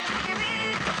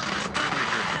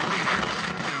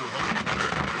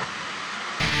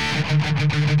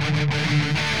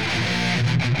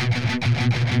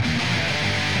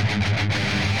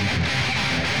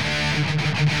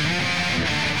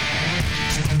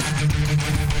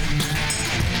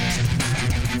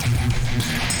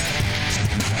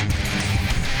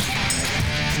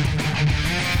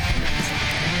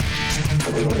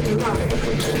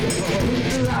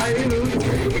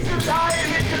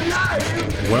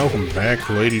Welcome back,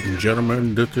 ladies and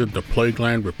gentlemen. This is the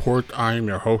Plagueland Report. I am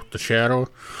your host, The Shadow,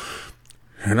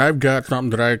 and I've got something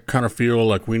that I kind of feel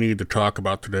like we need to talk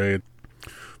about today.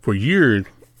 For years,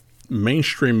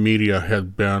 mainstream media has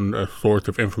been a source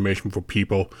of information for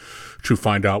people to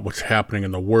find out what's happening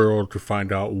in the world, to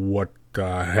find out what's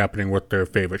happening with their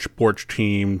favorite sports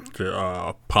team,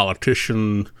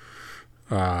 politicians,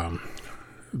 the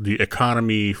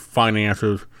economy,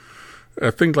 finances,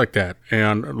 things like that.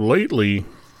 And lately,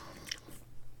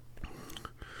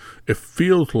 it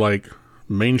feels like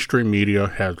mainstream media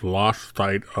has lost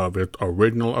sight of its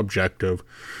original objective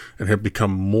and have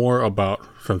become more about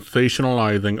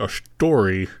sensationalizing a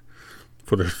story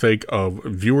for the sake of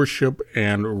viewership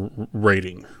and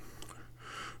rating.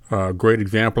 A great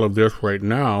example of this right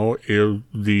now is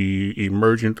the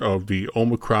emergence of the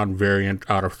Omicron variant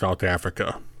out of South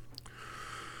Africa.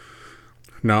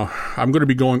 Now, I'm going to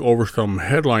be going over some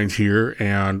headlines here,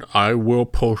 and I will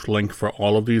post links for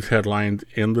all of these headlines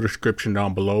in the description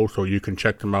down below so you can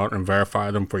check them out and verify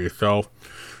them for yourself.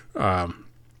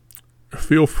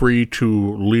 Feel free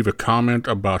to leave a comment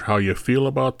about how you feel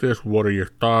about this, what are your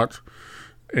thoughts,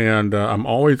 and I'm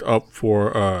always up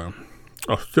for a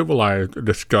civilized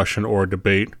discussion or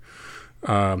debate.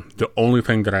 The only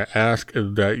thing that I ask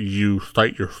is that you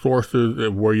cite your sources,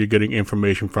 where you're getting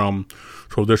information from,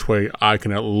 so this way I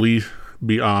can at least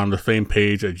be on the same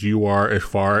page as you are as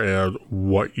far as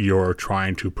what you're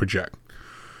trying to project.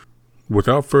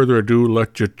 Without further ado,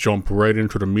 let's just jump right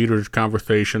into the meat of this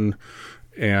conversation,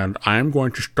 and I'm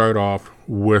going to start off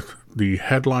with the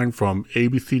headline from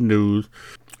ABC News.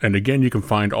 And again, you can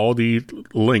find all these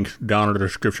links down in the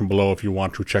description below if you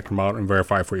want to check them out and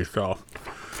verify for yourself.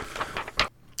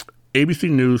 ABC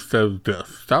News says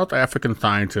this: South African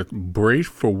scientists brace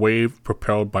for wave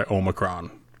propelled by Omicron.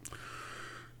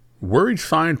 Worried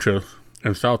scientists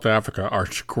in South Africa are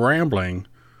scrambling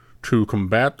to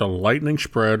combat the lightning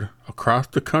spread across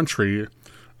the country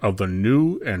of the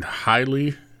new and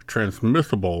highly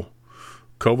transmissible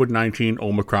COVID-19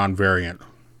 Omicron variant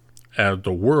as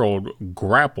the world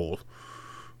grapples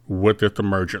with its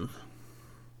emergence.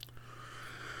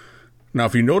 Now,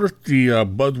 if you notice the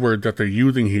buzzwords that they're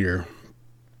using here,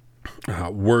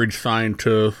 worried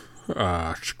scientists,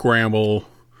 scramble,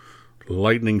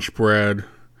 lightning spread,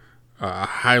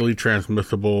 highly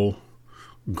transmissible,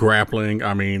 grappling,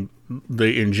 I mean,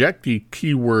 they inject the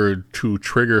keyword to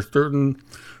trigger certain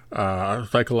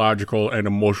psychological and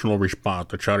emotional response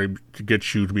to try to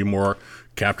get you to be more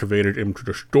captivated into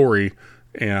the story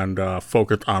and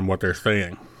focus on what they're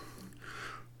saying.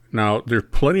 Now, there's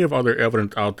plenty of other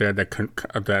evidence out there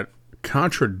that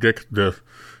contradicts this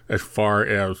as far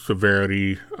as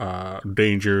severity,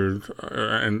 dangers,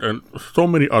 and so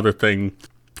many other things,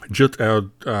 just as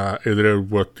it is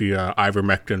with the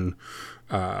ivermectin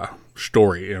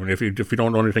story. I mean, if you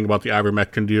don't know anything about the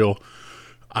ivermectin deal,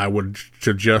 I would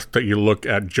suggest that you look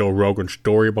at Joe Rogan's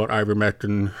story about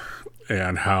ivermectin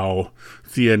and how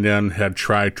CNN had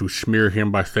tried to smear him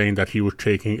by saying that he was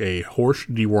taking a horse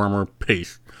dewormer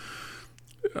paste,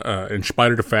 in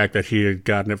spite of the fact that he had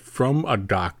gotten it from a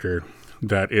doctor,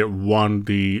 that it won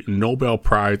the Nobel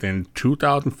Prize in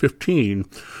 2015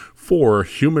 for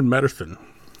human medicine,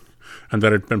 and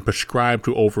that it had been prescribed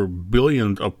to over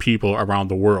billions of people around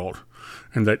the world,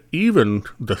 and that even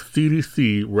the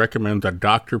CDC recommends that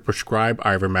doctor prescribe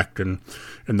ivermectin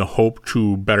in the hope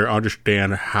to better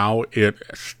understand how it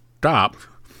stops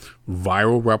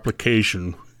viral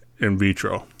replication in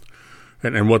vitro.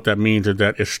 And what that means is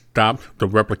that it stops the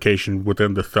replication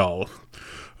within the cells.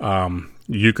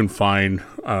 You can find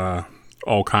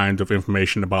all kinds of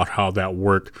information about how that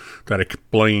works that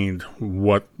explains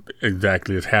what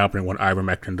exactly is happening when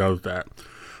ivermectin does that.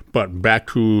 But back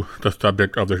to the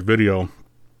subject of this video,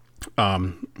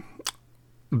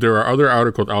 there are other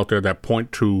articles out there that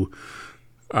point to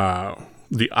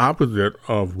the opposite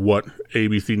of what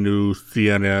ABC News,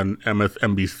 CNN,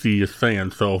 MSNBC is saying.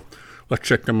 So let's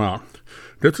check them out.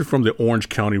 This is from the Orange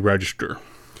County Register,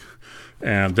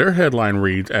 and their headline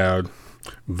reads as,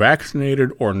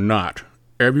 "Vaccinated or not,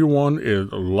 everyone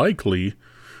is likely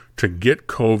to get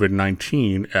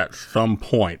COVID-19 at some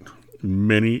point,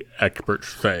 many experts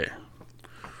say."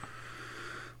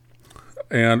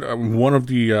 And one of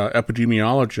the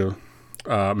epidemiologists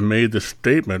made the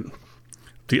statement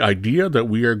The idea that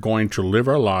we are going to live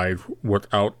our lives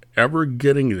without ever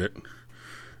getting it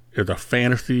is a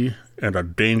fantasy and a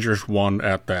dangerous one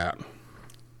at that.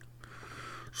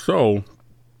 So,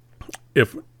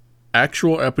 if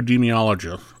actual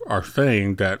epidemiologists are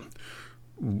saying that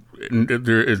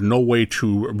there is no way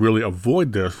to really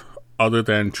avoid this other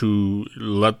than to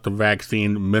let the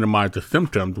vaccine minimize the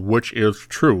symptoms, which is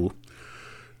true,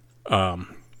 then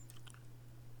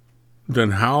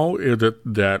how is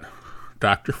it that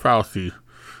Dr. Fauci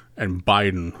and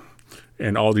Biden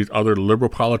and all these other liberal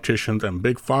politicians and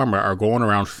big pharma are going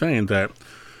around saying that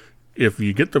if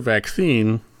you get the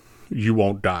vaccine, you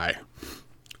won't die?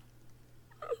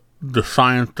 The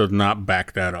science does not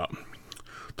back that up.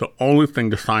 The only thing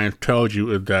the science tells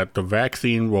you is that the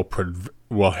vaccine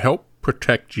will help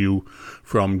protect you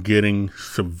from getting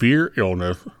severe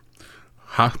illness,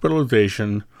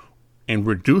 hospitalization, and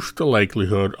reduce the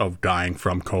likelihood of dying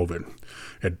from COVID.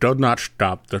 It does not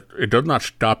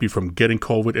stop you from getting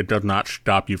COVID. It does not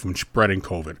stop you from spreading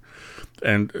COVID.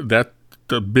 And that's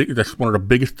one of the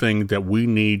biggest things that we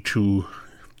need to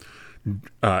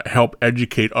help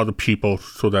educate other people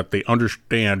so that they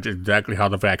understand exactly how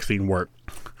the vaccine works.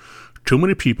 Too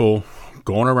many people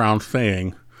going around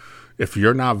saying, if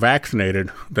you're not vaccinated,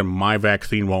 then my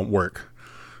vaccine won't work,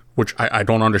 which I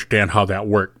don't understand how that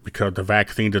works, because the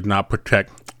vaccine does not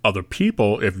protect other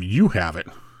people if you have it.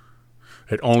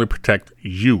 It only protects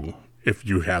you if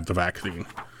you have the vaccine.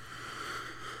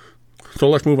 So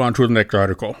let's move on to the next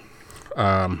article.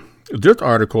 This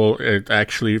article is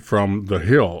actually from The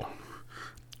Hill,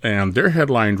 and their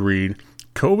headline read,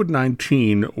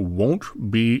 COVID-19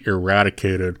 won't be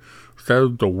eradicated,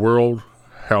 says the World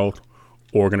Health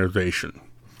Organization.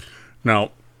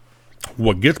 Now,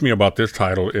 what gets me about this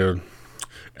title is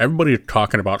everybody is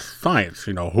talking about science.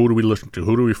 You know, who do we listen to?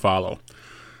 Who do we follow?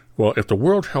 Well, if the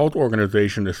World Health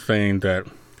Organization is saying that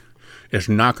it's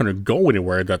not going to go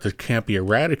anywhere, that this can't be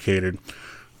eradicated,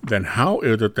 then how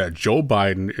is it that Joe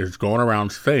Biden is going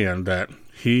around saying that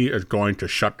he is going to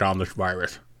shut down this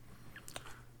virus?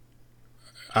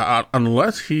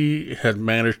 Unless he has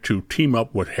managed to team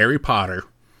up with Harry Potter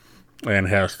and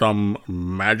has some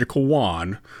magical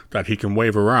wand that he can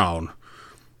wave around,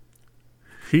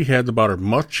 he has about as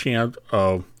much chance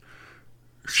of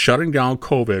shutting down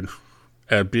COVID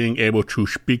as being able to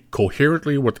speak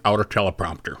coherently without a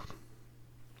teleprompter.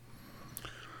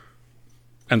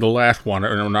 And the last one,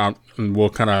 and we'll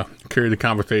kind of carry the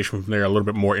conversation from there a little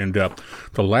bit more in depth.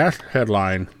 The last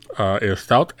headline is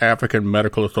South African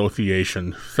Medical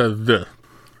Association says this: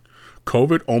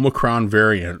 COVID Omicron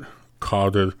variant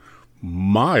causes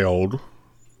mild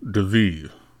disease.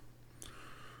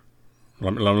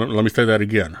 Let me say that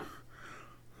again.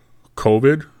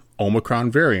 COVID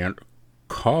Omicron variant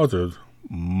causes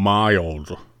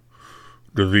mild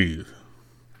disease.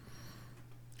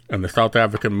 And the South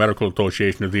African Medical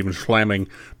Association is even slamming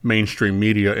mainstream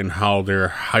media in how they're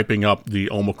hyping up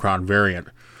the Omicron variant.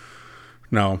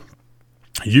 Now,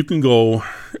 you can go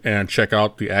and check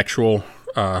out the actual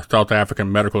South African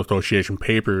Medical Association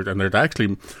papers, and there's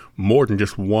actually more than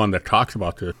just one that talks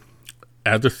about this.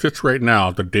 As it sits right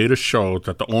now, the data shows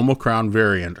that the Omicron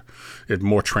variant is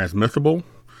more transmissible,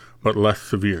 but less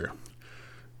severe.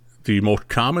 The most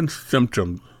common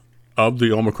symptom of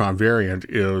the Omicron variant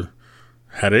is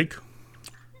headache,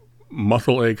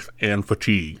 muscle aches, and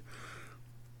fatigue,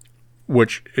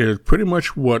 which is pretty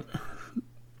much what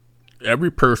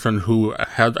every person who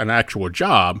has an actual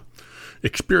job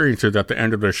experiences at the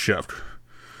end of their shift.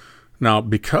 Now,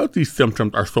 because these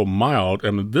symptoms are so mild,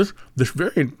 and this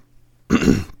variant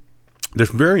this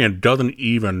variant doesn't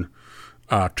even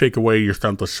take away your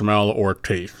sense of smell or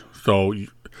taste. So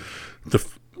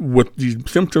with these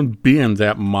symptoms being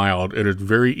that mild, it is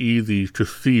very easy to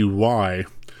see why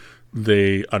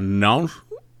they announced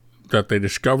that they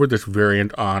discovered this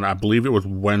variant on, I believe it was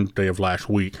Wednesday of last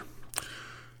week.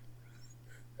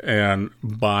 And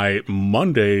by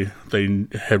Monday, they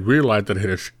had realized that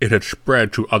it had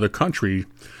spread to other countries.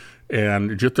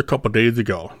 And just a couple days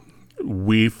ago,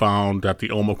 we found that the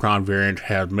Omicron variant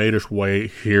had made its way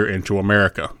here into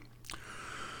America.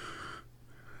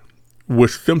 With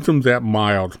symptoms that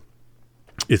mild,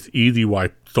 it's easy why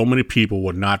so many people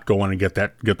would not go in and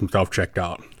get themselves checked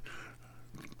out.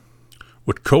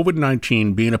 With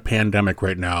COVID-19 being a pandemic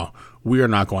right now, we are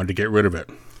not going to get rid of it.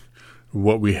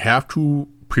 What we have to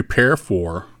prepare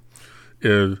for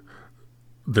is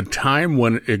the time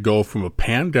when it goes from a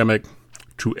pandemic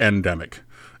to endemic.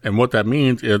 And what that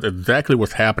means is exactly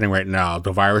what's happening right now.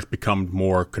 The virus becomes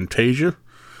more contagious,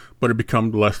 but it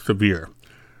becomes less severe.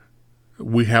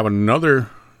 We have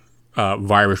another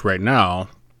virus right now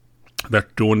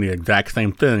that's doing the exact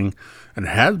same thing and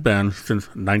has been since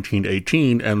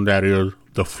 1918, and that is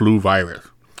the flu virus.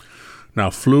 Now,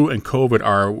 flu and COVID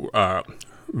are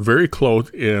very close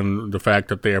in the fact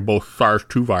that they are both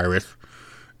SARS-2 virus,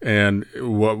 and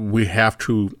what we have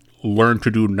to learn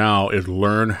to do now is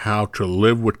learn how to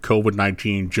live with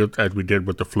COVID-19 just as we did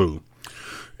with the flu.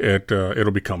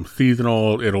 It'll become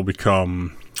seasonal, it'll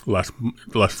become less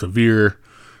severe,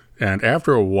 and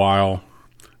after a while,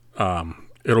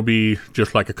 it'll be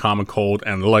just like a common cold,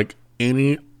 and like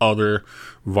any other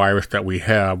virus that we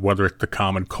have, whether it's the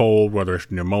common cold, whether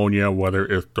it's pneumonia, whether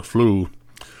it's the flu,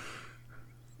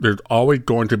 there's always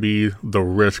going to be the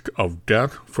risk of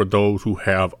death for those who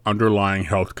have underlying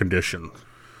health conditions.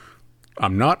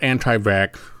 I'm not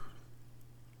anti-vax.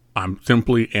 I'm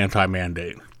simply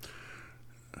anti-mandate.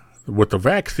 With the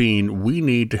vaccine, we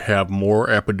need to have more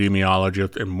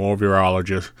epidemiologists and more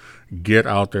virologists get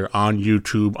out there on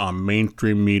YouTube, on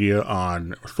mainstream media,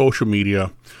 on social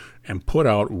media, and put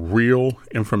out real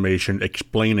information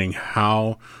explaining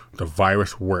how the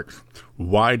virus works,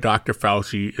 why Dr.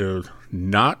 Fauci is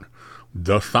not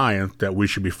the science that we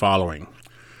should be following.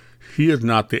 He is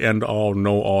not the end-all,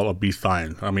 know-all of beast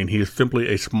science. I mean, he is simply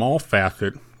a small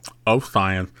facet of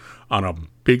science on a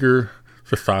bigger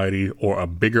society or a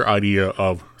bigger idea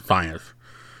of science.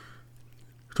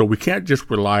 So we can't just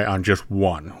rely on just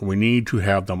one. We need to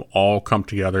have them all come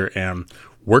together and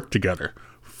work together.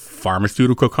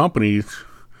 Pharmaceutical companies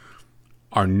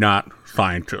are not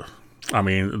scientists. I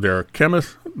mean, they're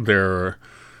chemists,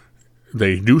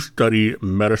 they do study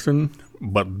medicine,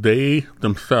 but they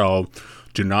themselves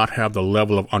do not have the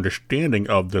level of understanding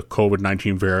of the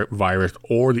COVID-19 virus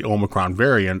or the Omicron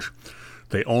variant.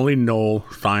 They only know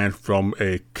science from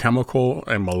a chemical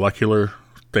and molecular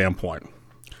standpoint.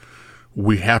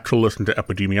 We have to listen to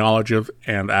epidemiologists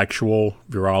and actual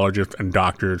virologists and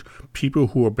doctors, people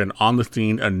who have been on the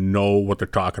scene and know what they're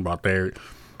talking about. They're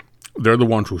the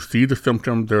ones who see the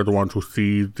symptoms. They're the ones who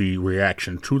see the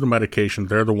reaction to the medication.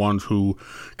 They're the ones who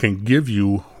can give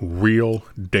you real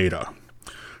data.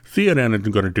 CNN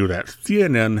isn't going to do that.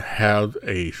 CNN has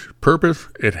a purpose.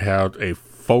 It has a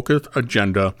focused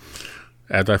agenda.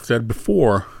 As I've said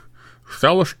before,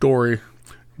 sell a story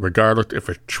regardless if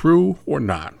it's true or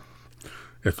not.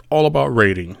 It's all about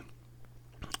rating.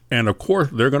 And of course,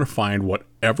 they're going to find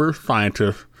whatever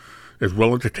scientist is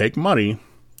willing to take money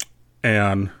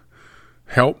and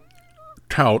help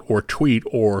tout or tweet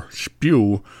or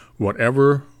spew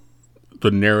whatever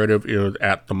the narrative is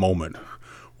at the moment,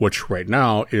 which right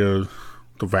now is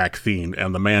the vaccine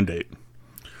and the mandate.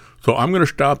 So I'm going to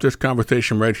stop this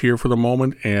conversation right here for the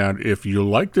moment. And if you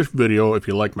like this video, if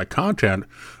you like my content,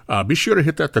 be sure to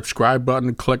hit that subscribe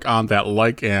button, click on that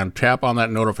like, and tap on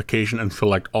that notification and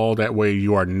select all. That way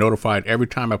you are notified every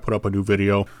time I put up a new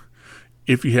video.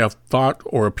 If you have thought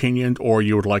or opinions, or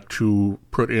you would like to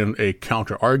put in a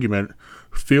counter argument,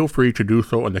 feel free to do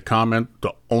so in the comments.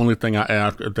 The only thing I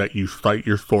ask is that you cite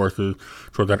your sources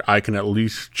so that I can at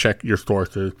least check your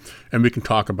sources and we can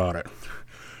talk about it.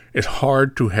 It's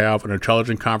hard to have an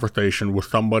intelligent conversation with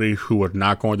somebody who is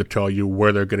not going to tell you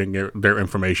where they're getting their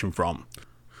information from.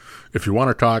 If you want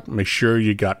to talk, make sure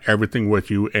you got everything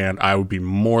with you, and I would be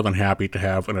more than happy to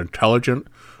have an intelligent,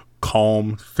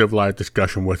 calm, civilized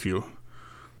discussion with you.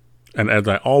 And as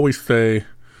I always say,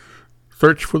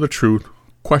 search for the truth,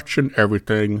 question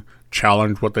everything,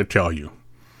 challenge what they tell you.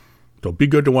 So be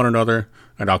good to one another,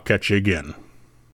 and I'll catch you again.